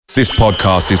This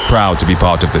podcast is proud to be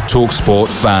part of the TalkSport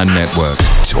Fan Network.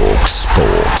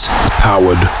 TalkSport.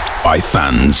 Powered by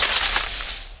fans.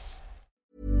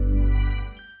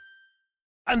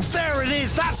 And there it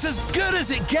is, that's as good as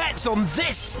it gets on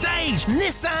this stage.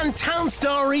 Nissan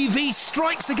Townstar EV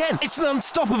strikes again. It's an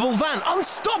unstoppable van,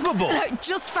 unstoppable.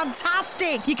 Just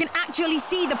fantastic. You can actually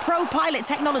see the Pro Pilot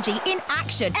technology in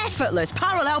action. Effortless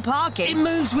parallel parking. It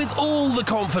moves with all the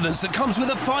confidence that comes with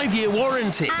a 5-year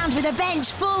warranty. And with a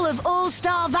bench full of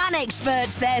all-star van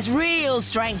experts, there's real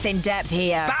strength in depth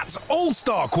here. That's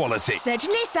all-star quality. Search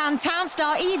Nissan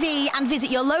Townstar EV and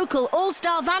visit your local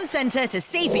all-star van centre to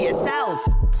see for yourself.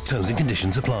 Terms and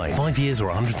conditions apply. 5 years or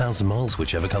 100,000 miles,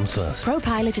 whichever comes first. Pro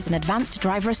Pilot is an advanced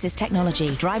driver assist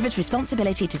technology. Driver's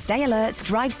responsibility to stay alert,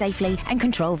 drive safely, and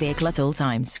control vehicle at all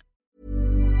times.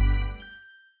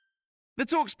 The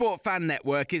TalkSport Fan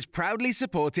Network is proudly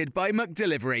supported by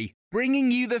McDelivery, bringing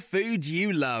you the food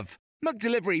you love.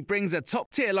 McDelivery brings a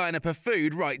top-tier lineup of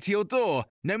food right to your door.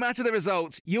 No matter the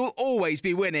result, you'll always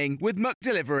be winning with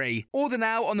McDelivery. Order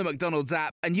now on the McDonald's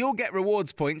app and you'll get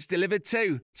rewards points delivered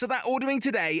too. So that ordering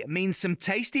today means some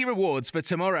tasty rewards for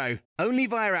tomorrow. Only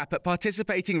via app at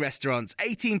participating restaurants.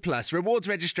 18 plus. Rewards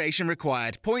registration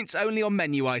required. Points only on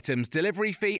menu items.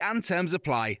 Delivery fee and terms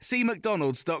apply. See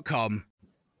mcdonalds.com.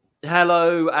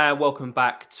 Hello and welcome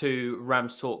back to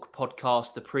Rams Talk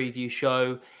Podcast, the preview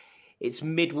show. It's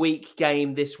midweek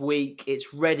game this week.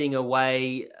 It's Reading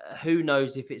away. Who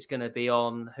knows if it's going to be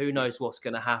on? Who knows what's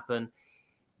going to happen?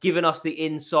 Giving us the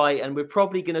insight, and we're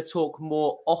probably going to talk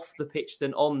more off the pitch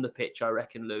than on the pitch, I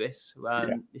reckon, Lewis.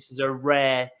 This is a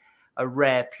rare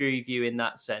preview in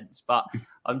that sense. But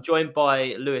I'm joined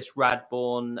by Lewis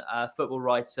Radbourne, football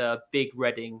writer, big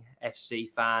Reading FC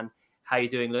fan. How are you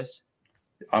doing, Lewis?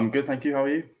 I'm good, thank you. How are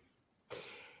you?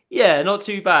 Yeah, not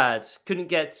too bad. Couldn't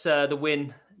get the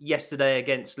win yesterday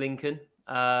against Lincoln,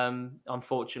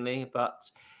 unfortunately. But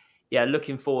yeah,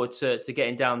 looking forward to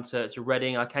getting down to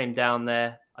Reading. I came down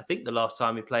there, I think the last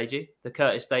time we played you, the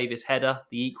Curtis Davis header,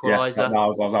 the equaliser.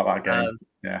 Yes, I was at that game.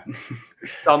 Yeah.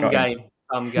 Some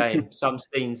game, some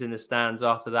scenes in the stands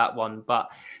after that one. But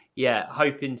yeah,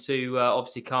 hoping to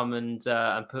obviously come and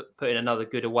put in another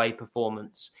good away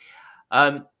performance.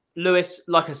 Lewis,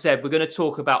 like I said, we're going to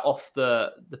talk about off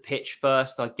the pitch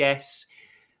first, I guess.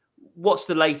 What's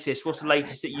the latest? What's the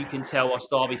latest that you can tell us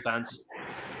Derby fans?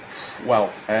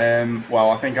 Well,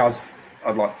 I think as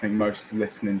I'd like to think most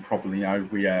listening probably know,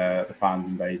 we the fans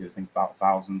invaded. I think about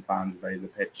 1,000 fans invaded the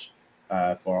pitch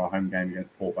for our home game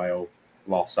against Port Vale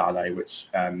last Saturday, which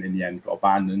in the end got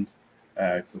abandoned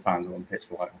because the fans were on the pitch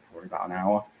for probably about an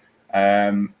hour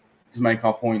to make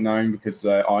our point known because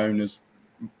our owners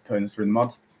putting us through the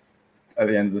mud at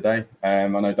the end of the day. I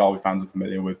know Derby fans are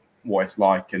familiar with what it's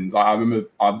like, and I remember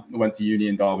I went to uni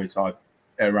in Derby, so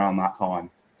around that time,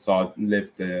 so I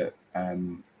lived here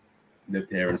and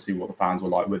see what the fans were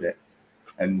like with it.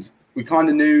 And we kind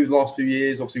of knew the last few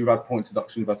years. Obviously, we've had point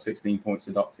deduction. We've had 16 points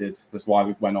deducted. That's why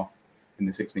we went off in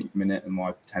the 16th minute, and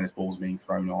why tennis balls being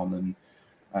thrown on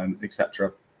and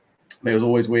etc. But it was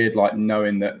always weird, like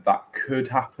knowing that could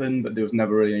happen, but there was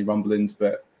never really any rumblings.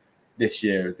 But this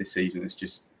season, it's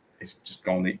just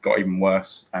gone. It got even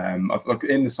worse.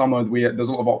 In the summer, there's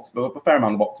a fair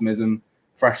amount of optimism,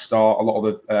 fresh start. A lot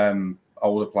of the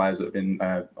older players that have been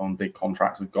on big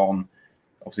contracts have gone.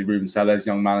 Obviously, Ruben Sellers,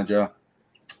 young manager,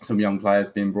 some young players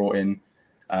being brought in,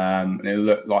 and it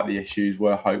looked like the issues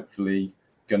were hopefully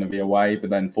going to be away. But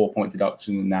then 4-point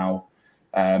deduction, and now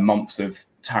months of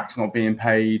tax not being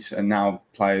paid, and now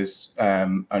players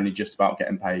only just about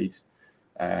getting paid.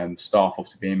 Staff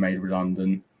obviously being made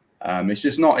redundant.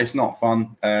 It's not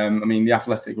fun. The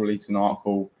Athletic released an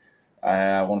article,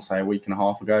 I want to say a week and a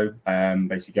half ago,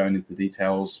 basically going into the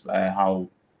details, how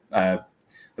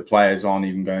the players aren't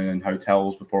even going in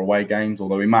hotels before away games,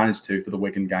 although we managed to for the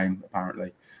Wigan game,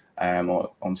 apparently,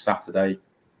 on Saturday.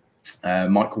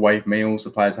 Microwave meals, the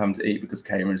players are having to eat because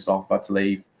catering staff had to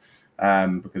leave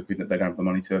because they don't have the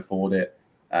money to afford it.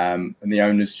 And the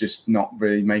owner's just not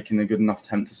really making a good enough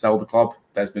attempt to sell the club.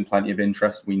 There's been plenty of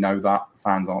interest. We know that.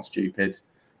 Fans aren't stupid.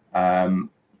 We're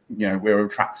an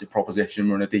attractive proposition.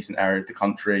 We're in a decent area of the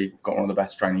country. We've got one of the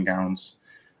best training grounds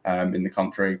in the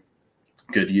country.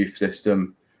 Good youth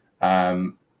system.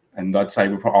 And I'd say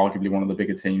we're arguably one of the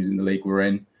bigger teams in the league we're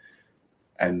in.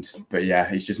 But yeah,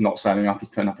 he's just not selling up. He's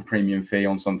putting up a premium fee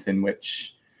on something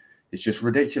which is just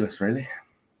ridiculous, really.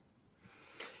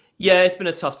 Yeah, it's been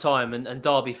a tough time, and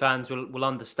Derby fans will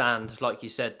understand, like you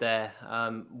said there.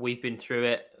 We've been through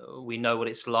it. We know what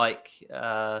it's like.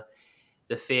 The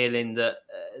feeling that,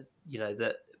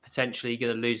 that potentially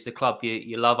going to lose the club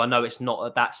you love. I know it's not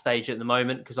at that stage at the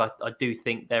moment, because I do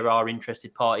think there are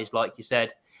interested parties, like you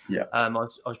said. Yeah. I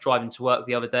was driving to work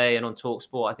the other day, and on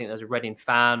TalkSport, I think there's a Reading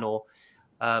fan or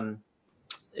a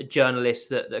journalist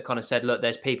that kind of said, look,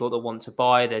 there's people that want to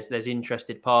buy, there's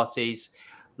interested parties.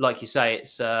 Like you say,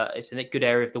 it's in a good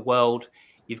area of the world.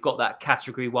 You've got that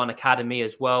Category 1 academy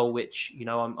as well, which, you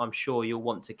know, I'm sure you'll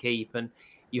want to keep. And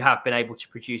you have been able to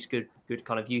produce good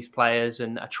kind of youth players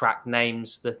and attract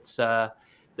names that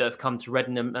have come to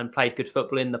Reading and played good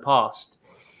football in the past.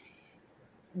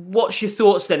 What's your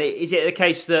thoughts then? Is it the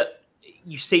case that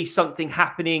you see something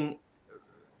happening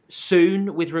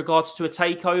soon with regards to a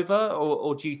takeover,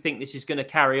 or do you think this is going to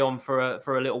carry on for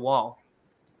a little while?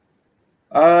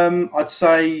 I'd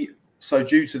say so.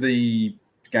 Due to the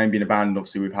game being abandoned,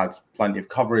 obviously we've had plenty of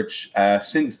coverage.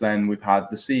 Since then, we've had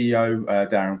the CEO,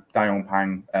 Dayon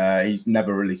Pang. He's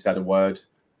never really said a word,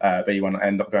 but he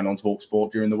ended up going on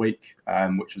TalkSport during the week,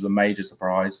 which was a major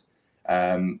surprise.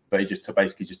 But he just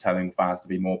basically telling the fans to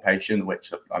be more patient,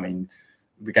 which, I mean,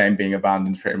 the game being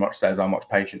abandoned pretty much says how much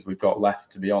patience we've got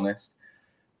left, to be honest.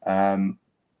 I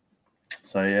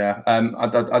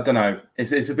don't know.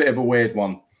 It's a bit of a weird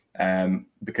one.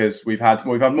 Because we've had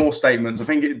more statements. I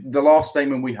think the last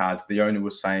statement we had, the owner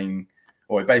was saying,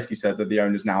 or it basically said that the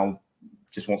owner's now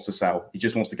just wants to sell. He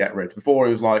just wants to get rid. Before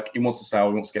it was like he wants to sell,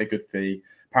 he wants to get a good fee.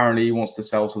 Apparently he wants to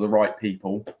sell to the right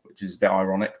people, which is a bit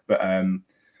ironic. But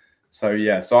so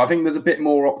I think there's a bit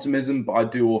more optimism, but I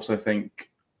do also think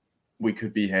we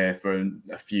could be here for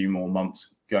a few more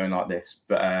months going like this.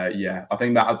 But I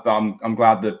think that I'm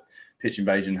glad that pitch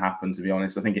invasion happened, to be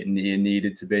honest. I think it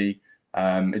needed to be.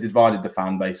 It divided the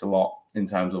fan base a lot in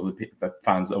terms of the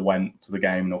fans that went to the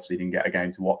game and obviously didn't get a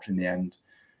game to watch in the end.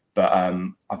 But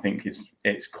I think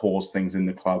it's caused things in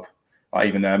the club. Like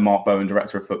even Mark Bowen,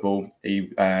 director of football, he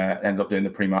ended up doing the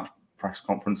pre-match press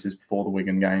conferences before the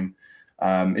Wigan game.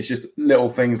 It's just little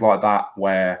things like that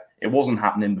where it wasn't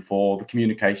happening before. The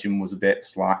communication was a bit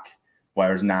slack,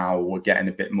 whereas now we're getting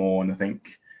a bit more, and I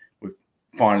think we're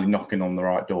finally knocking on the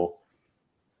right door.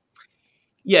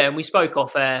 Yeah, and we spoke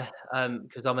off air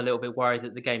because I'm a little bit worried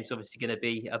that the game's obviously going to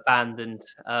be abandoned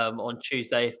on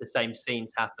Tuesday if the same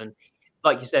scenes happen.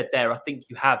 Like you said there, I think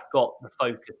you have got the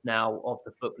focus now of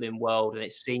the footballing world, and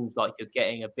it seems like you're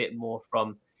getting a bit more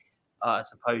from, I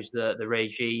suppose, the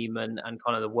regime and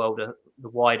kind of the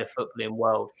wider footballing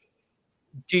world.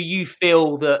 Do you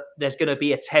feel that there's going to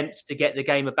be attempts to get the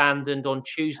game abandoned on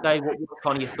Tuesday? What are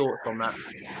kind of your thoughts on that?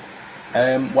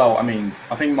 Well, I mean,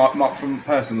 I think from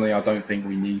personally, I don't think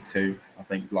we need to. I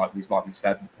think, like we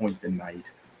said, the point's been made.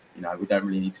 You know, we don't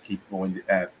really need to keep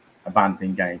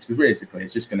abandoning games, because realistically,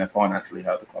 it's just going to financially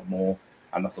hurt the club more,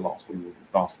 and that's the last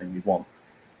thing we want.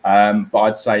 But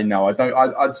I'd say no.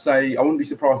 I'd say I wouldn't be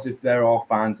surprised if there are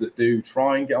fans that do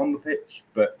try and get on the pitch,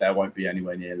 but there won't be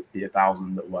anywhere near the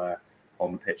 1,000 that were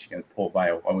on the pitch against Port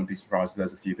Vale. I wouldn't be surprised if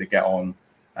there's a few that get on.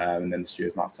 And then the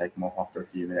stewards might take them off after a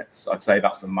few minutes. I'd say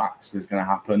that's the max that's going to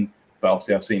happen. But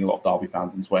obviously, I've seen a lot of Derby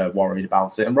fans on Twitter worried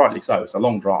about it, and rightly so. It's a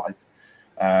long drive.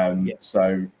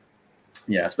 So,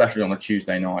 especially on a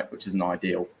Tuesday night, which isn't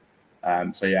ideal.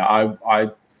 I'm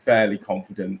fairly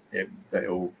confident that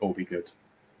it'll all be good.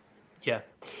 Yeah.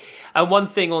 And one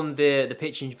thing on the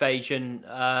pitch invasion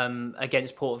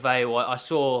against Port Vale, I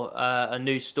saw a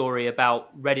news story about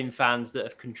Reading fans that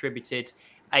have contributed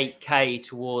 $8,000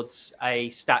 towards a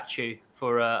statue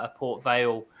for a Port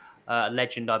Vale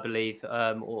legend, I believe,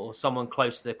 or someone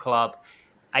close to the club.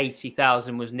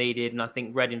 80,000 was needed, and I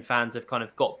think Reading fans have kind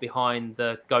of got behind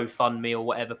the GoFundMe or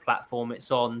whatever platform it's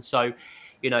on. So,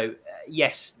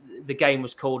 yes, the game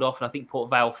was called off, and I think Port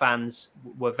Vale fans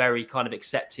were very kind of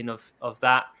accepting of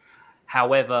that.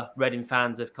 However, Reading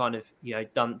fans have kind of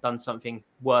done something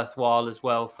worthwhile as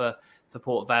well for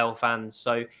Port Vale fans.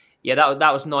 So, yeah,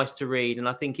 that was nice to read, and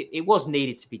I think it was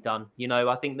needed to be done.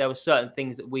 I think there were certain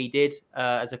things that we did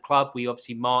as a club. We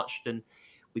obviously marched and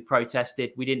we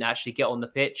protested. We didn't actually get on the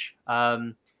pitch. My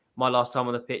last time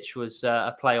on the pitch was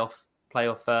a playoff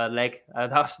leg.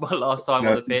 That was my last time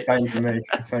on the pitch.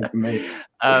 Same for me.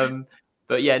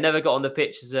 But yeah, never got on the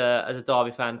pitch as a Derby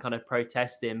fan, kind of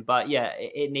protesting. But yeah,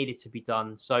 it needed to be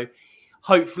done. So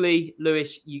hopefully,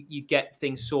 Lewis, you get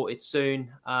things sorted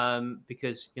soon,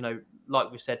 because like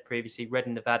we said previously,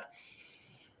 Reading have had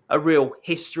a real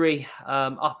history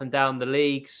up and down the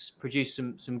leagues, produced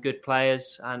some good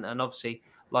players, and obviously,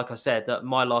 like I said, that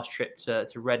my last trip to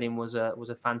Reading was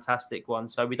a fantastic one.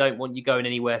 So we don't want you going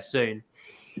anywhere soon.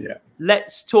 Yeah.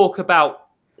 Let's talk about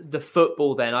the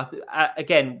football then.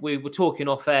 Again, we were talking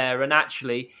off air, and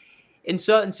actually, in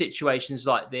certain situations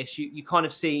like this, you kind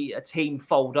of see a team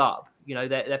fold up.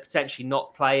 They're potentially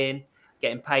not playing.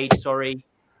 getting paid. Sorry.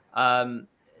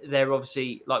 They're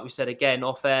obviously, like we said again,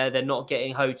 off air. They're not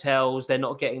getting hotels. They're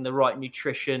not getting the right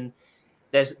nutrition.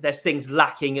 There's things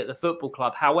lacking at the football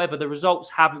club. However, the results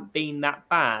haven't been that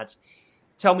bad.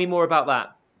 Tell me more about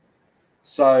that.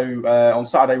 So on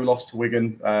Saturday we lost to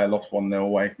Wigan, lost 1-0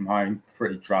 away from home.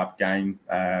 Pretty drab game.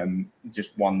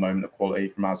 Just one moment of quality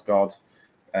from Asgard.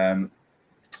 I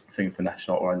think finesse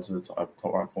shot right into the top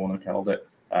right corner, held it.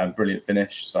 Brilliant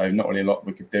finish. So not really a lot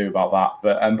we could do about that.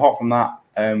 But apart from that,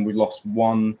 we lost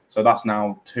 1. So that's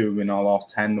now 2 in our last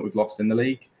 10 that we've lost in the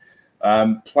league.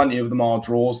 Plenty of them are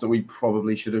draws that we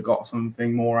probably should have got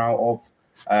something more out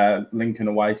of. Lincoln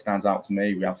away stands out to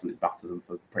me. We absolutely battered them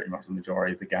for pretty much the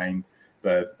majority of the game.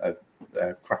 But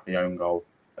a crappy own goal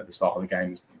at the start of the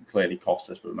game clearly cost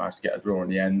us, but we managed to get a draw in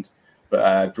the end.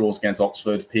 But draws against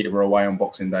Oxford, Peterborough away on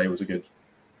Boxing Day was a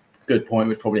good point,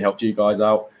 which probably helped you guys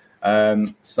out.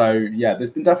 So yeah,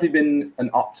 there's definitely been an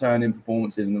upturn in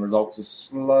performances, and the results are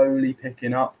slowly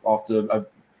picking up after a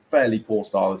fairly poor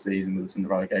start of the season with us in the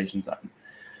relegation zone.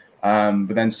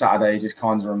 But then Saturday just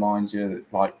kind of reminds you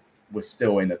that, like, we're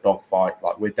still in a dogfight.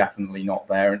 Like, we're definitely not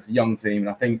there. It's a young team, and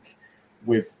I think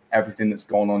with everything that's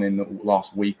gone on in the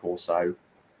last week or so,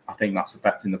 I think that's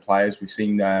affecting the players. We've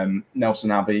seen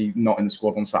Nelson Abbey not in the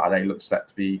squad on Saturday, looks set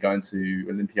to be going to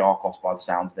Olympiacos by the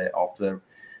sounds of it, after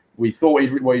we thought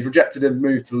he'd rejected a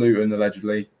move to Luton,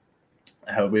 allegedly.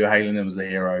 We were hailing him as a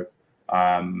hero.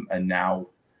 And now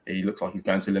he looks like he's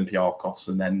going to Olympiacos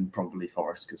and then probably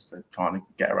Forest, because they're trying to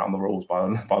get around the rules by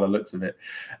the looks of it.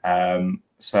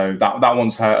 So that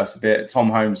one's hurt us a bit. Tom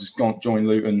Holmes has joined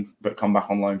Luton, but come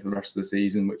back on loan for the rest of the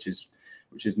season, which is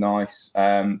nice.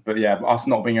 But yeah, us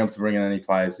not being able to bring in any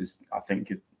players is, I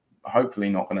think, hopefully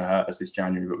not going to hurt us this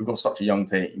January. But we've got such a young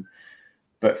team.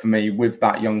 But for me, with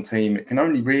that young team, it can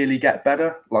only really get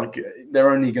better. Like,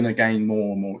 they're only going to gain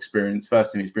more and more experience,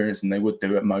 first team experience, than they would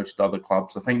do at most other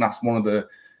clubs. I think that's one of the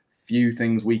few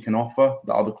things we can offer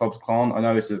that other clubs can't. I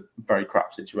know it's a very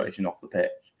crap situation off the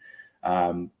pitch.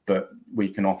 But we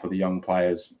can offer the young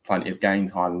players plenty of game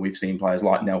time. And we've seen players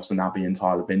like Nelson Abbey and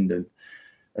Tyler Binden,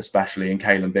 especially, and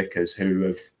Caelan Vickers, who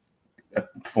have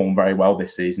performed very well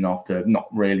this season after not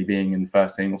really being in the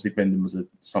first team. Obviously, Binden was a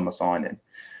summer signing.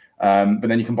 But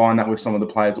then you combine that with some of the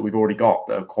players that we've already got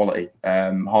that are quality.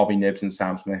 Harvey Nibbs and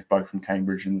Sam Smith, both from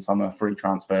Cambridge in the summer, free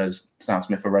transfers. Sam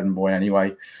Smith, a Redden boy anyway.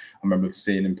 I remember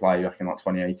seeing him play back in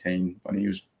 2018 when he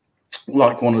was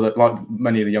like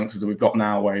many of the youngsters that we've got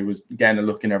now, where he was getting a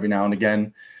look in every now and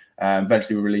again.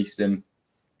 Eventually we released him.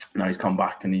 Now he's come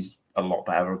back and he's a lot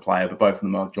better of a player, but both of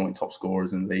them are joint top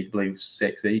scorers in the league, I believe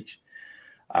 6 each.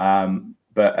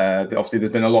 But obviously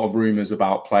there's been a lot of rumours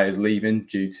about players leaving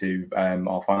due to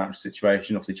our financial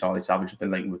situation. Obviously Charlie Savage has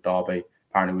been linked with Derby.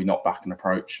 Apparently we knocked back an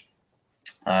approach.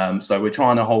 So we're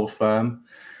trying to hold firm.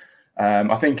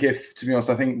 I think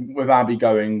with Abbey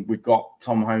going, we've got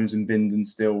Tom Holmes and Binden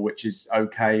still, which is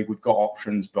okay. We've got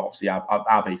options, but obviously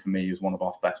Abbey for me is one of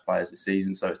our best players this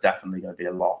season, so it's definitely going to be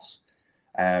a loss.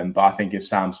 But I think if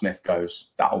Sam Smith goes,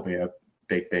 that'll be a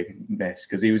big miss,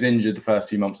 because he was injured the first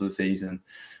few months of the season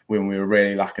when we were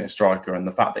really lacking a striker, and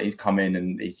the fact that he's come in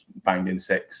and he's banged in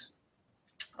 6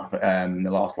 in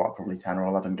the last probably 10 or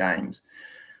 11 games,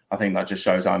 I think that just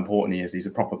shows how important he is. He's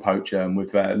a proper poacher, and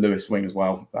with Lewis Wing as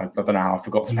well. I don't know how I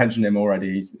forgot to mention him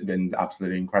already. He's been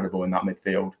absolutely incredible in that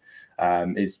midfield.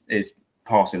 His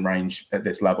passing range at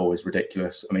this level is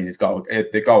ridiculous. I mean,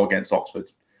 the goal against Oxford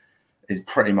is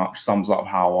pretty much sums up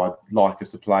how I'd like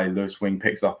us to play. Lewis Wing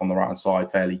picks up on the right side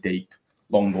fairly deep,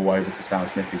 long ball over to Sam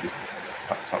Smith, who just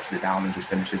touches it down and just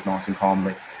finishes nice and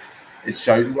calmly. It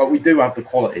shows we do have the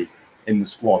quality in the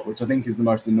squad, which I think is the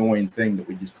most annoying thing, that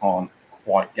we just can't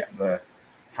quite get the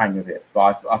hang of it.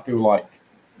 But I feel like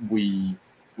we're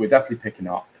definitely picking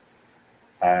up.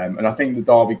 And I think the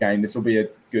Derby game, this will be a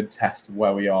good test of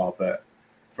where we are. But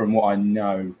from what I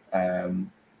know,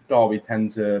 Derby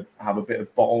tend to have a bit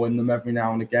of bottle in them every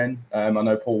now and again. I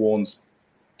know Paul Warren's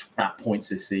at points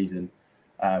this season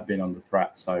been under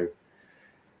threat. So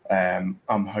I'm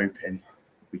hoping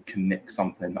we can nick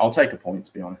something. I'll take a point,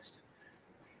 to be honest.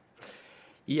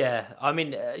 Yeah, I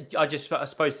mean, I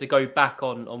suppose to go back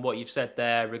on what you've said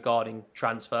there regarding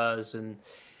transfers and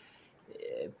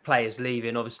players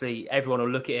leaving, obviously everyone will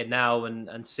look at it now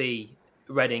and see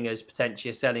Reading as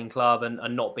potentially a selling club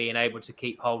and not being able to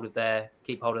keep hold of their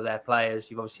players.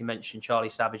 You've obviously mentioned Charlie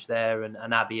Savage there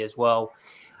and Abbey as well.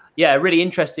 Yeah, really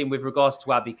interesting with regards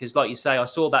to Abbey, because like you say, I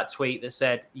saw that tweet that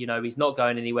said, he's not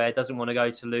going anywhere, doesn't want to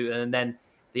go to Luton, and then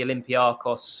the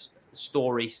Olympiacos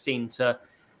story seemed to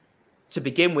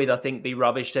begin with, I think, be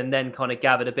rubbished, and then kind of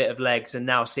gathered a bit of legs, and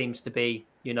now seems to be,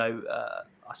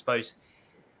 I suppose,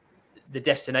 the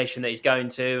destination that he's going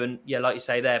to, and yeah, like you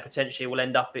say, there potentially will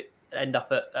end up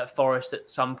at Forest at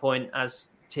some point, as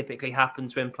typically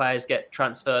happens when players get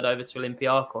transferred over to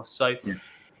Olympiacos. So,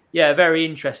 yeah, very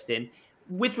interesting.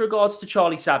 With regards to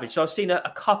Charlie Savage, so I've seen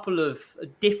a couple of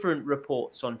different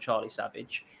reports on Charlie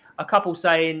Savage. A couple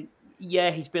saying,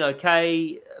 yeah, he's been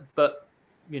okay, but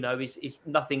he's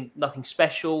nothing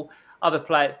special.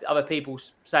 Other people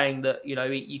saying that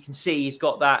you can see he's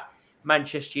got that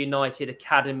Manchester United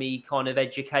academy kind of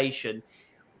education.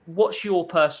 What's your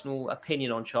personal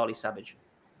opinion on Charlie Savage?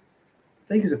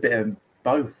 I think it's a bit of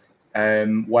both,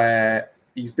 where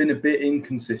he's been a bit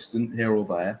inconsistent here or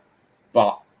there,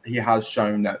 but he has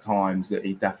shown at times that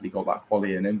he's definitely got that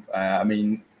quality in him. I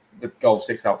mean, the goal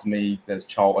sticks out to me. There's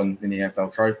Charlton in the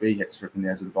EFL Trophy, hits from the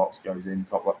edge of the box, goes in,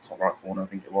 top right corner, I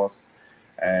think it was.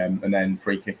 And then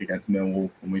free kick against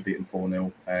Millwall when we beat them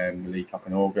 4-0 the League Cup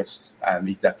in August.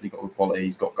 He's definitely got the quality.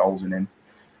 He's got goals in him.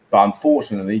 But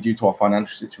unfortunately, due to our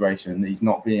financial situation, he's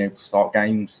not being able to start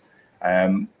games.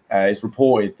 It's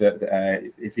reported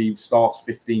that if he starts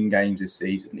 15 games this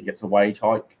season, he gets a wage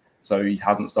hike. So he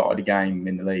hasn't started a game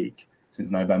in the league since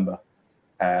November.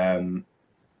 And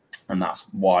that's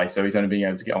why. So he's only being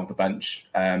able to get off the bench.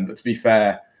 But to be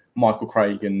fair, Michael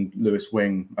Craig and Lewis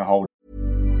Wing are holding.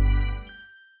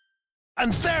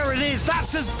 And there it is,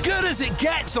 that's as good as it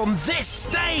gets on this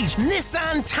stage.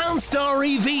 Nissan Townstar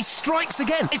EV strikes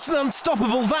again. It's an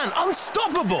unstoppable van,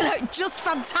 unstoppable. Just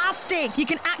fantastic. You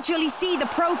can actually see the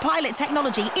Pro Pilot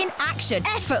technology in action.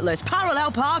 Effortless parallel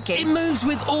parking. It moves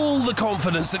with all the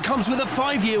confidence that comes with a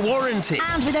 5-year warranty.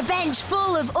 And with a bench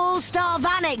full of all-star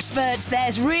van experts,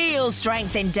 there's real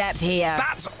strength in depth here.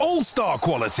 That's all-star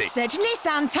quality. Search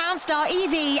Nissan Townstar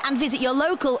EV and visit your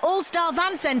local all-star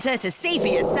van centre to see for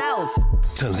yourself.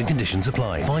 Terms and conditions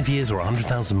apply. 5 years or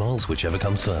 100,000 miles, whichever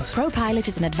comes first. ProPilot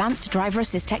is an advanced driver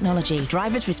assist technology.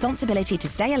 Driver's responsibility to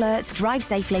stay alert, drive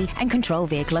safely, and control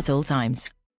vehicle at all times.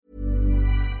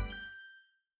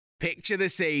 Picture the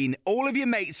scene. All of your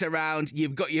mates around,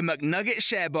 you've got your McNugget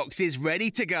share boxes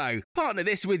ready to go. Partner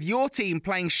this with your team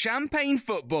playing champagne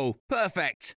football.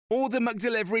 Perfect. Order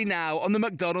McDelivery now on the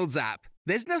McDonald's app.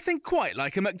 There's nothing quite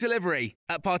like a McDelivery.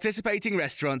 At participating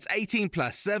restaurants, 18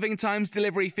 plus, serving times,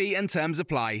 delivery fee and terms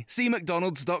apply. See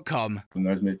mcdonalds.com.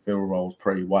 Those midfield roles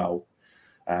pretty well.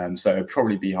 So it'd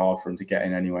probably be hard for him to get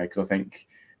in anyway, because I think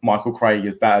Michael Craig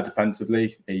is better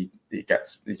defensively. He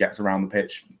gets around the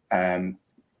pitch and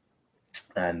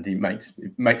he makes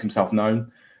himself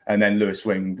known. And then Lewis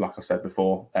Wing, like I said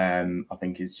before, I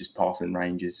think his just passing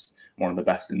range is one of the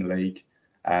best in the league.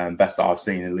 Best that I've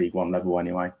seen in League One level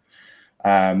anyway.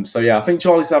 So yeah, I think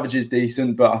Charlie Savage is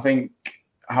decent, but I think,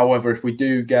 however, if we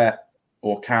do get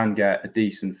or can get a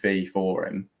decent fee for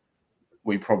him,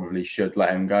 we probably should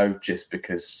let him go, just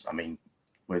because, I mean,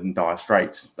 we're in dire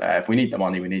straits. If we need the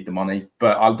money, we need the money.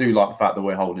 But I do like the fact that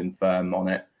we're holding firm on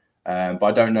it. But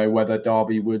I don't know whether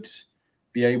Derby would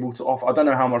be able to offer. I don't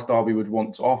know how much Derby would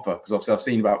want to offer, because obviously I've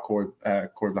seen about Corey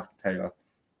Black-Taylor,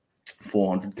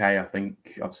 400k. I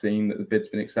think I've seen that the bid's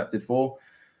been accepted for.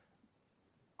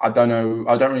 I don't know.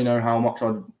 I don't really know how much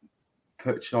I'd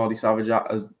put Charlie Savage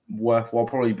at as worthwhile.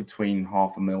 Probably between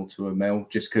 $500,000 to $1 million,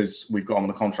 just because we've got him on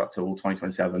a contract till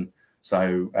 2027.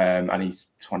 So, and he's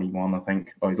 21, I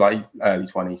think. Or he's early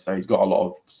 20s, so he's got a lot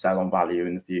of sell-on value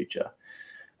in the future.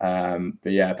 But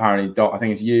yeah, apparently, I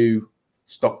think it's you,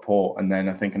 Stockport, and then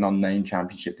I think an unnamed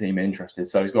championship team interested.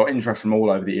 So he's got interest from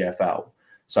all over the EFL.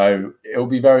 So it'll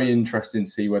be very interesting to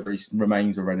see whether he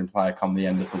remains a Reading player come the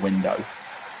end of the window.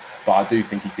 But I do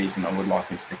think he's decent. I would like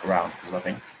him to stick around, because I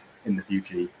think in the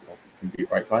future he can be a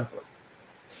great player for us.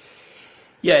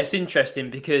 Yeah, it's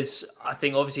interesting because I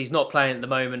think obviously he's not playing at the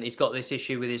moment. He's got this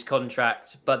issue with his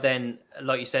contract. But then,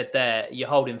 like you said there, you're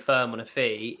holding firm on a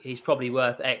fee. He's probably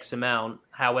worth X amount.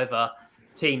 However,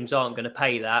 teams aren't going to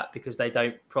pay that because they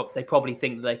probably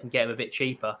think that they can get him a bit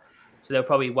cheaper. So they'll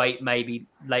probably wait maybe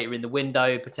later in the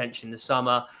window, potentially in the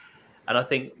summer. And I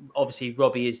think, obviously,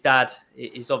 Robbie, his dad,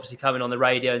 is obviously coming on the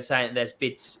radio and saying that there's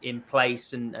bids in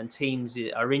place and teams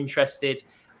are interested.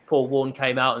 Paul Warne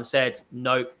came out and said,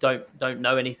 no, don't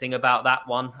know anything about that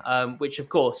one, which, of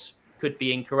course, could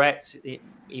be incorrect.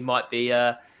 He might be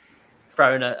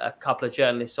throwing a couple of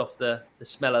journalists off the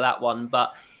smell of that one.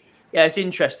 But, yeah, it's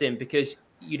interesting because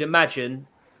you'd imagine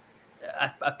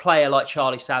a player like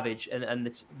Charlie Savage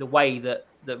and the way that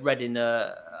Reading,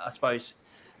 I suppose,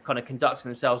 kind of conducting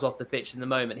themselves off the pitch in the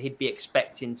moment, he'd be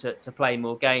expecting to play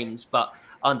more games. But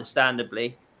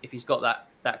understandably, if he's got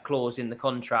that clause in the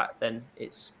contract, then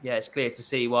it's clear to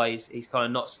see why he's kind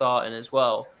of not starting as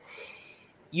well.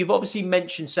 You've obviously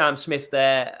mentioned Sam Smith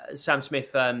there. Sam Smith,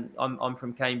 I'm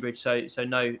from Cambridge, so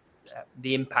know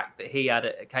the impact that he had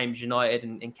at Cambridge United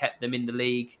and kept them in the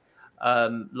league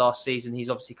last season. He's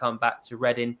obviously come back to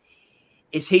Reading.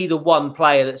 Is he the one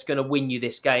player that's going to win you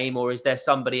this game, or is there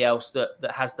somebody else that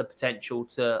has the potential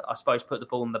to, I suppose, put the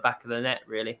ball in the back of the net,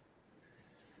 really?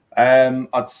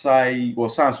 I'd say, well,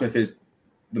 Sam Smith is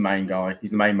the main guy.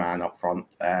 He's the main man up front.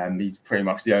 He's pretty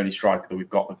much the only striker that we've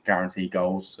got that guarantee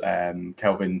goals.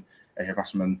 Kelvin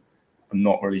Egebrasman, I'm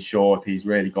not really sure if he's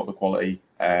really got the quality.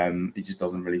 He just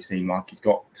doesn't really seem like he's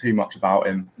got too much about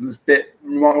him. This bit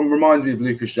reminds me of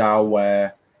Lucas Zhao,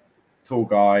 where tall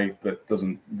guy but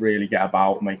doesn't really get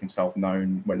about, make himself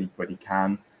known when he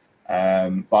can.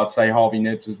 But I'd say Harvey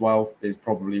Nibbs as well is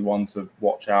probably one to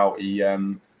watch out.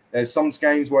 There's some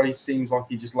games where he seems like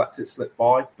he just lets it slip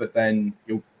by, but then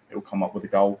he'll come up with a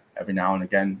goal every now and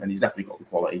again, and he's definitely got the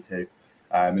quality too.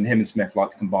 And him and Smith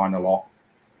like to combine a lot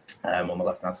on the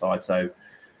left-hand side. So,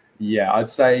 yeah, I'd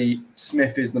say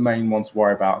Smith is the main one to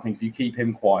worry about. I think if you keep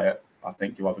him quiet, I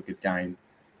think you'll have a good game.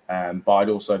 But I'd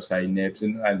also say Nibbs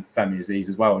and Femi Aziz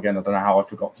as well. Again, I don't know how I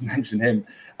forgot to mention him.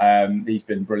 He's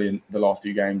been brilliant the last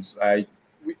few games. Femi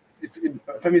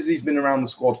Aziz has been around the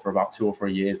squad for about 2 or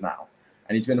 3 years now.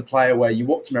 And he's been a player where you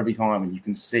watch him every time and you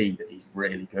can see that he's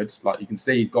really good. Like, you can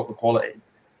see he's got the quality,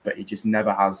 but he just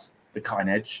never has the cutting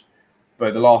edge.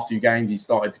 But the last few games, he's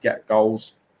started to get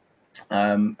goals.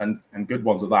 And good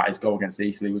ones of that. His goal against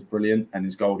Eastleigh was brilliant, and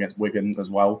his goal against Wigan as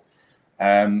well.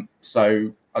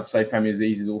 So I'd say Femi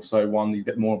Aziz is also one. He's a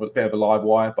bit of a live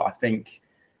wire, but I think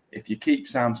if you keep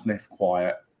Sam Smith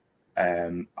quiet,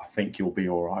 I think you'll be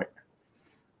all right.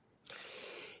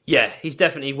 Yeah, he's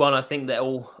definitely one I think that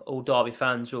all Derby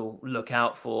fans will look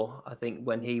out for. I think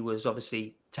when he was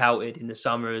obviously touted in the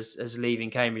summer as leaving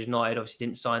Cambridge United, obviously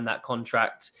didn't sign that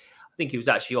contract. I think he was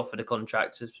actually offered a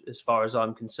contract as far as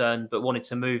I'm concerned, but wanted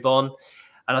to move on.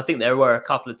 And I think there were a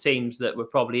couple of teams that were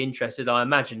probably interested. I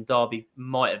imagine Derby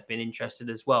might have been interested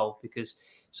as well, because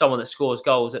someone that scores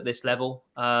goals at this level,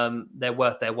 they're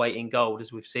worth their weight in gold,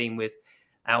 as we've seen with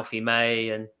Alfie May,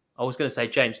 and I was going to say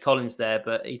James Collins there,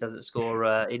 but he doesn't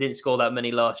score. He didn't score that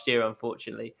many last year,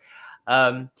 unfortunately.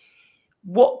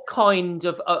 What kind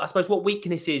of, I suppose, what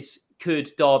weaknesses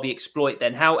could Derby exploit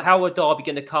then? How are Derby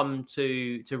going to come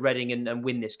to Reading and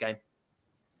win this game?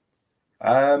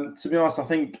 To be honest, I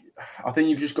think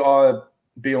you've just got to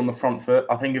be on the front foot.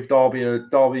 I think if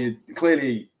Derby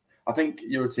clearly, I think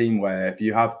you're a team where if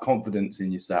you have confidence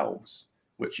in yourselves,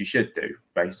 which you should do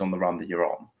based on the run that you're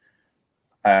on,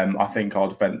 I think our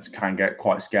defence can get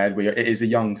quite scared. It is a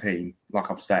young team,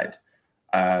 like I've said.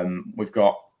 We've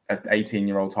got an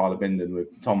 18-year-old Tyler Binden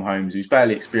with Tom Holmes, who's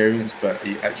fairly experienced, but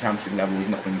at championship level, he's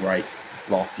not been great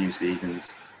the last few seasons.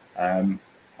 Andy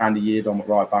Yeardom at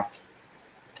right back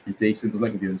is decent. We'll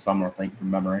link with you in the summer, I think,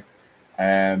 from memory.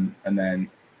 And then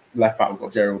left back, we've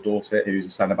got Gerald Dorset, who's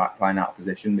a centre back playing out of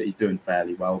position, but he's doing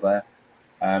fairly well there.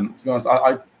 To be honest,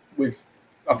 I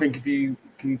think if you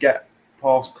can get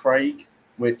past Craig,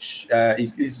 which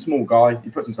he's a small guy, he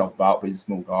puts himself about, but he's a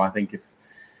small guy. I think if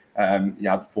you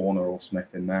had Forner or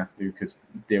Smith in there who could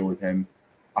deal with him,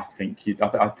 I think you'd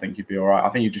be all right. I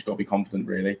think you've just got to be confident,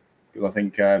 really, because I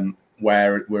think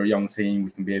where we're a young team,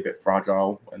 we can be a bit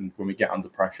fragile, and when we get under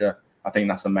pressure, I think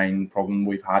that's the main problem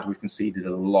we've had. We've conceded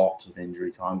a lot of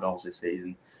injury time goals this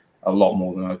season, a lot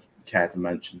more than I care to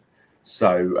mention.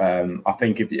 So I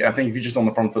think if you're just on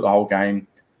the front foot the whole game,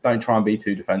 don't try and be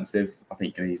too defensive, I think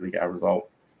you can easily get a result.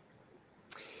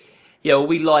 Yeah, well,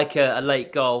 we like a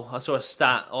late goal. I saw a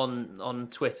stat on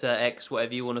Twitter, X,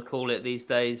 whatever you want to call it these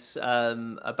days,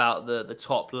 about the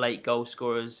top late goal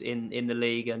scorers in the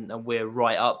league, and we're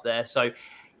right up there. So,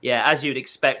 yeah, as you'd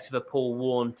expect of a Paul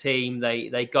Warne team,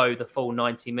 they go the full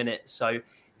 90 minutes. So,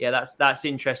 yeah, that's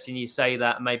interesting. You say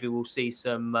that. Maybe we'll see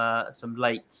some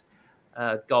late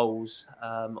goals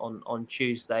on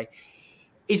Tuesday.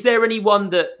 Is there anyone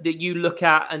that you look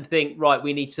at and think, right,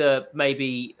 we need to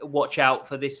maybe watch out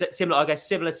for this? Similar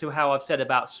to how I've said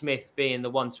about Smith being the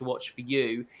one to watch for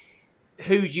you.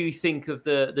 Who do you think of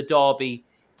the Derby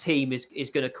team is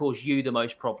going to cause you the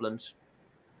most problems?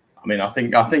 I mean, I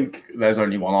think there's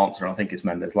only one answer. I think it's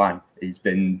Mendes Lang. He's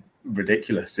been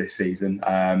ridiculous this season.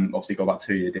 Obviously got that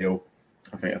 2-year deal,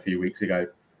 I think, a few weeks ago.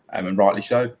 And rightly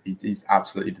so. He's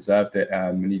absolutely deserved it.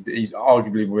 And he's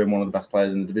arguably been one of the best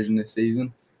players in the division this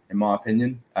season, in my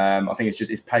opinion. I think it's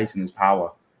just his pace and his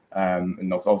power.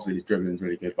 And obviously his dribbling is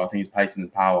really good, but I think his pace and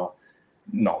his power,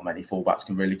 not many fullbacks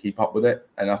can really keep up with it.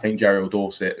 And I think Gerald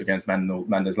Dorset against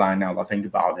Mendes Lang, now that I think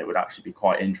about it, would actually be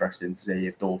quite interesting to see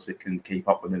if Dorset can keep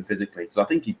up with him physically. Because I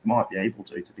think he might be able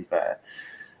to be fair.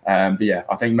 But yeah,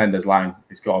 I think Mendes Lang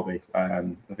has got to be. I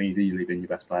think he's easily been your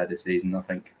best player this season. I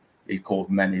think he's caused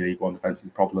many League One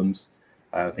defensive problems.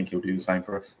 I think he'll do the same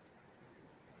for us.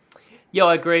 Yeah,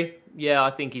 I agree. Yeah,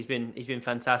 I think he's been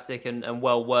fantastic and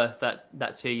well worth that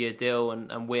 2-year deal,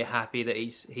 and we're happy that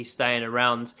he's staying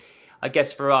around. I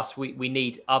guess for us, we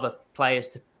need other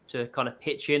players to kind of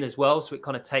pitch in as well, so it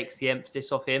kind of takes the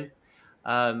emphasis off him.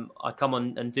 I come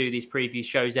on and do these preview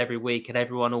shows every week, and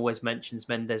everyone always mentions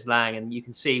Mendes Lang, and you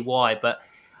can see why. But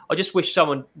I just wish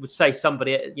someone would say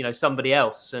somebody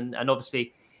else, and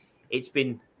obviously it's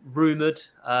been rumoured.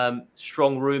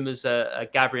 Strong rumours are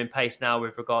gathering pace now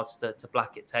with regards to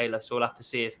Blackett Taylor. So we'll have to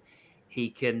see if he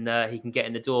can get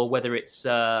in the door. Whether it's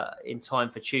in time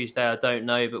for Tuesday, I don't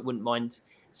know, but wouldn't mind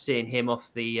seeing him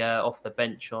off the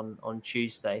bench on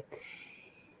Tuesday.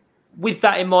 With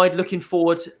that in mind, looking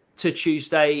forward to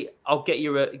Tuesday, I'll get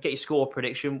your score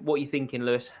prediction. What are you thinking,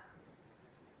 Lewis?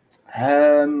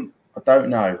 I don't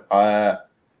know.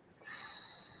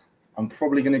 I'm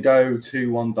probably going to go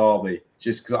 2-1 Derby,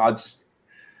 just because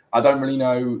I don't really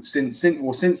know since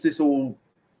this all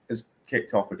has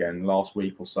kicked off again last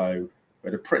week or so. We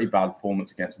had a pretty bad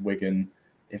performance against Wigan.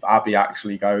 If Abbey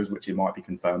actually goes, which it might be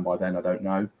confirmed by then, I don't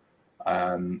know.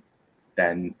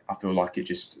 Then I feel like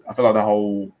the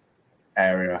whole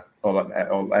area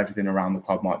or everything around the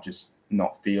club might just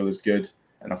not feel as good,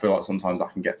 and I feel like sometimes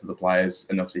that can get to the players.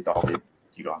 And obviously, Derby,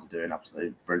 you guys are doing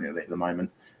absolutely brilliantly at the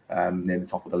moment, near the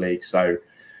top of the league. So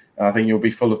I think you'll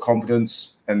be full of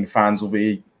confidence, and fans will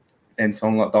be in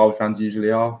song like Derby fans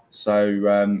usually are. So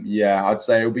I'd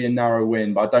say it'll be a narrow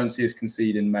win, but I don't see us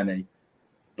conceding many.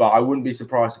 But I wouldn't be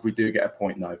surprised if we do get a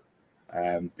point though.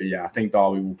 I think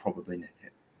Derby will probably nick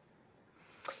it.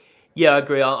 Yeah, I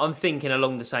agree. I'm thinking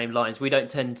along the same lines. We don't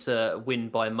tend to win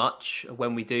by much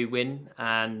when we do win.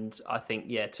 And I think,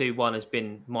 2-1 has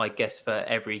been my guess for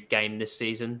every game this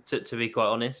season, to be quite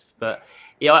honest. But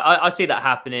I see that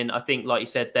happening. I think, like you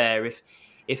said there,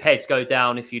 if heads go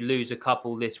down, if you lose a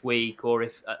couple this week, or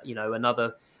if,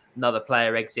 another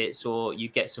player exits, or you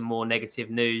get some more negative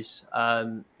news,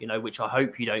 which I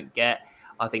hope you don't get,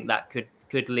 I think that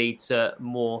could lead to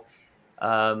more,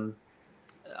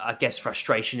 I guess,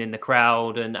 frustration in the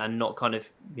crowd and not kind of,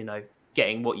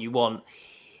 getting what you want.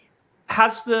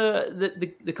 Has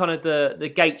the kind of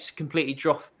the gates completely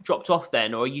dropped off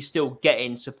then, or are you still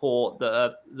getting support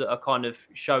that are kind of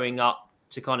showing up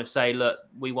to kind of say, look,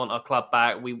 we want our club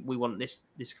back, we want this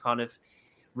kind of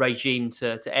regime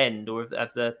to end, or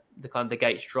have the kind of the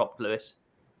gates dropped, Lewis?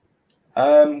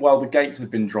 Well, the gates have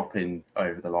been dropping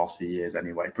over the last few years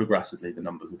anyway. Progressively, the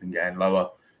numbers have been getting lower.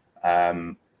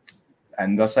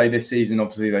 And I say this season,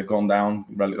 obviously, they've gone down.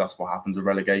 That's what happens with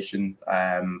relegation.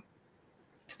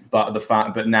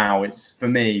 But now it's, for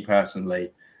me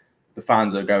personally, the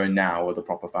fans that are going now are the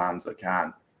proper fans that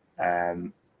can,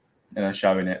 and are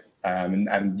showing it.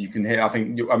 And you can hear.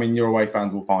 Your away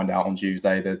fans will find out on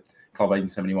Tuesday. The Club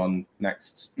 1871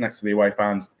 next to the away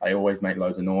fans, they always make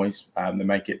loads of noise. They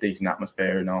make it decent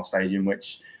atmosphere in our stadium,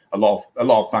 which a lot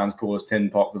of fans call us tin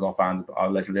pot because our fans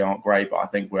allegedly aren't great, but I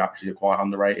think we're actually quite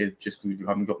underrated. Just because we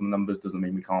haven't got the numbers doesn't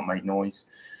mean we can't make noise.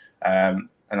 And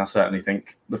I certainly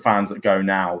think the fans that go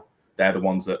now, they're the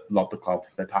ones that love the club.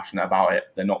 They're passionate about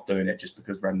it. They're not doing it just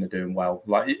because Reading are doing well.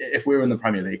 Like, if we were in the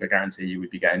Premier League, I guarantee you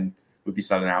we'd be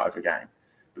selling out every game,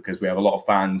 because we have a lot of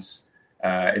fans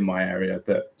in my area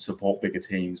that support bigger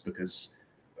teams. Because,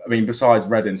 besides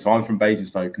Reading, so I'm from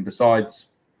Basingstoke, and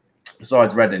besides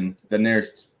Reading, the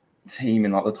nearest team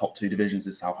in like the top two divisions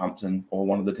is Southampton, or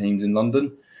one of the teams in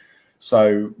London.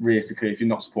 So realistically, if you're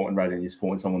not supporting Reading, you're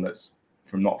supporting someone that's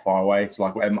from not far away. It's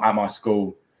like at my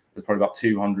school, there's probably about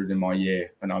 200 in my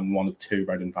year, and I'm one of 2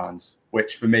 Reading fans,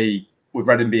 which for me, with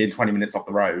Reading being 20 minutes off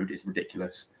the road, is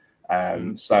ridiculous.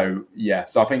 So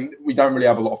I think we don't really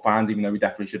have a lot of fans, even though we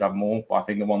definitely should have more. But I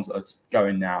think the ones that are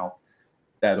going now,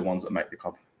 they're the ones that make the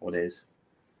club what it is.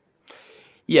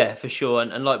 Yeah, for sure.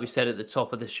 And like we said at the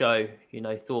top of the show,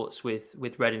 thoughts with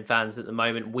Reading fans at the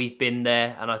moment. We've been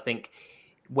there, and I think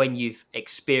when you've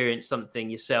experienced something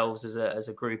yourselves as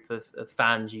a group of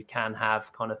fans, you can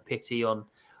have kind of pity on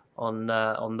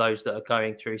those that are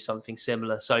going through something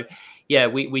similar. So,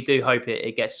 we do hope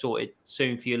it gets sorted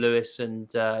soon for you, Lewis. And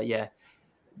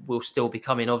we'll still be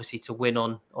coming, obviously, to win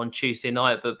on Tuesday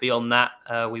night. But beyond that,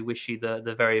 we wish you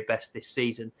the very best this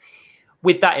season.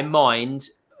 With that in mind,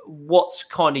 what's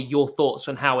kind of your thoughts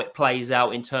on how it plays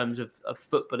out in terms of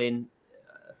footballing,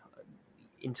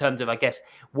 in terms of, I guess,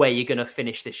 where you're going to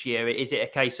finish this year? Is it a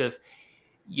case of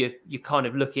you're kind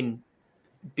of looking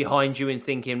behind you and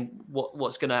thinking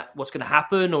what's going to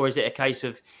happen, or is it a case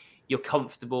of you're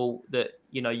comfortable that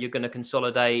you're going to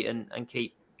consolidate and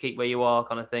keep where you are,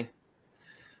 kind of thing?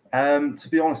 To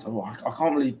be honest,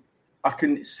 I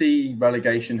can see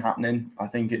relegation happening. I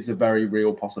think it's a very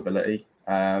real possibility.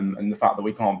 And the fact that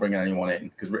we can't bring anyone in,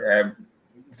 because the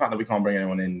fact that we can't bring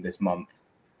anyone in this month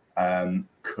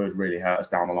could really hurt us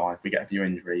down the line. If we get a few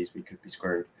injuries, we could be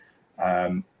screwed.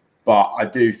 But I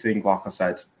do think, like I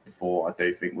said before, I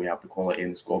do think we have the quality in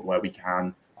the squad where we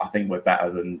can. I think we're better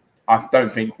than. I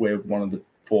don't think we're one of the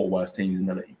 4 worst teams in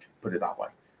the league. Put it that way.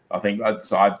 I think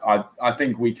so. I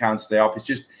think we can stay up. It's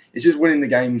just winning the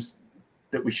games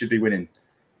that we should be winning.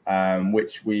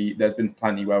 Which there's been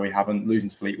plenty where we haven't. Losing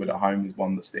to Fleetwood at home is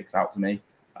one that sticks out to me,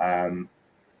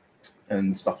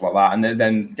 and stuff like that. And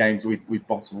then games we've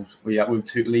bottled. We were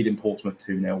leading Portsmouth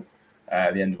 2-0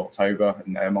 at the end of October,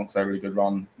 and amongst a really good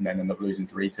run, and then end up losing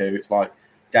 3-2. It's like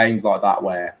games like that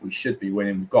where we should be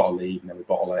winning. We've got a lead, and then we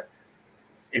bottle it.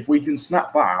 If we can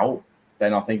snap that out,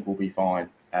 then I think we'll be fine.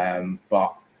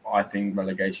 But I think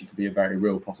relegation could be a very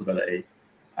real possibility.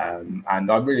 And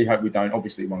I really hope we don't.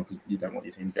 Obviously, 1, because you don't want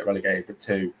your team to get relegated. But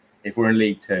 2, if we're in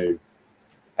League 2,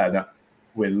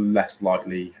 we're less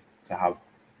likely to have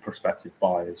prospective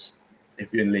buyers.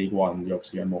 If you're in League 1, you're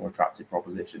obviously a more attractive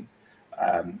proposition.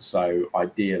 So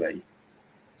ideally,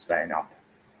 staying up.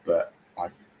 But I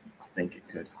think it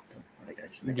could happen.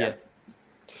 Relegation again.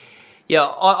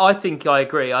 Yeah, I think I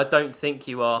agree. I don't think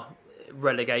you are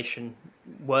relegation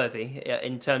worthy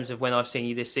in terms of when I've seen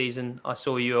you this season. I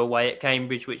saw you away at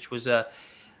Cambridge, which was a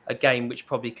game which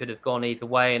probably could have gone either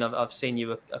way, and I've seen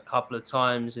you a couple of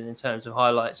times, and in terms of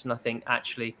highlights, and I think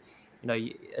actually,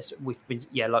 we've been,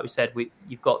 like we said,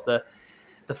 you've got the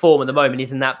form at the moment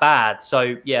isn't that bad.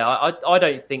 So I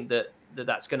don't think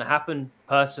that's going to happen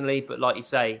personally, but like you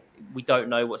say, we don't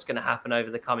know what's going to happen over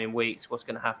the coming weeks, what's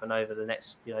going to happen over the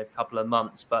next couple of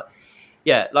months, but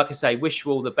like I say, wish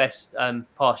you all the best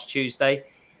past Tuesday.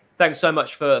 Thanks so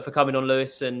much for coming on,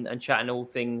 Lewis, and chatting all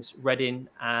things Reading.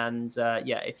 And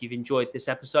if you've enjoyed this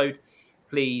episode,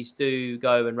 please do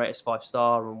go and rate us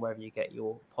 5-star on wherever you get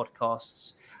your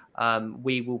podcasts.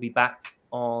 We will be back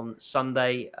on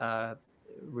Sunday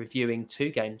reviewing 2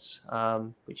 games,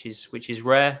 which is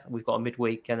rare. We've got a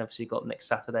midweek and obviously got next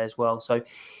Saturday as well. So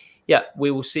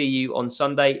we will see you on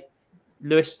Sunday.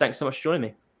 Lewis, thanks so much for joining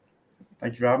me.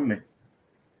 Thank you for having me.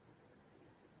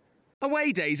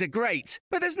 Away days are great,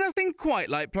 but there's nothing quite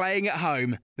like playing at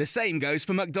home. The same goes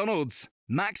for McDonald's.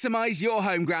 Maximise your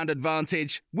home ground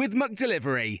advantage with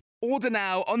McDelivery. Order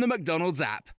now on the McDonald's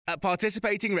app. At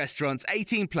participating restaurants,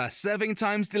 18 plus serving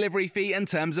times, delivery fee and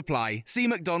terms apply. See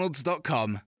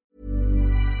mcdonalds.com.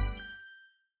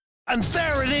 And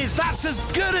there it is, that's as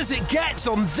good as it gets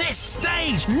on this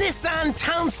stage. Nissan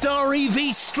Townstar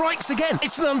EV strikes again.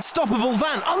 It's an unstoppable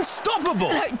van, unstoppable.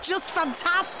 Look, just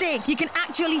fantastic. You can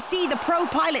actually see the Pro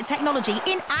Pilot technology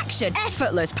in action.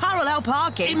 Effortless parallel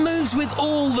parking. It moves with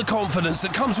all the confidence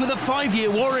that comes with a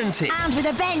 5-year warranty. And with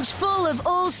a bench full of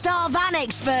all-star van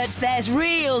experts, there's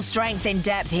real strength in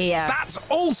depth here. That's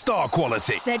all-star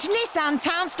quality. Search Nissan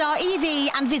Townstar EV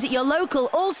and visit your local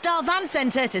all-star van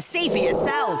centre to see for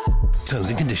yourself. Terms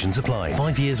and conditions apply.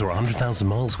 5 years or 100,000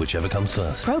 miles, whichever comes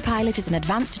first. ProPilot is an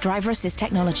advanced driver assist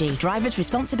technology. Driver's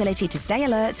responsibility to stay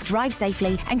alert, drive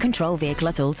safely, and control vehicle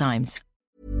at all times.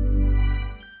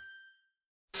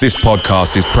 This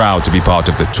podcast is proud to be part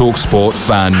of the TalkSport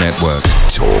Fan Network.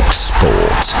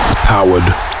 TalkSport.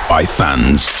 Powered by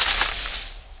fans.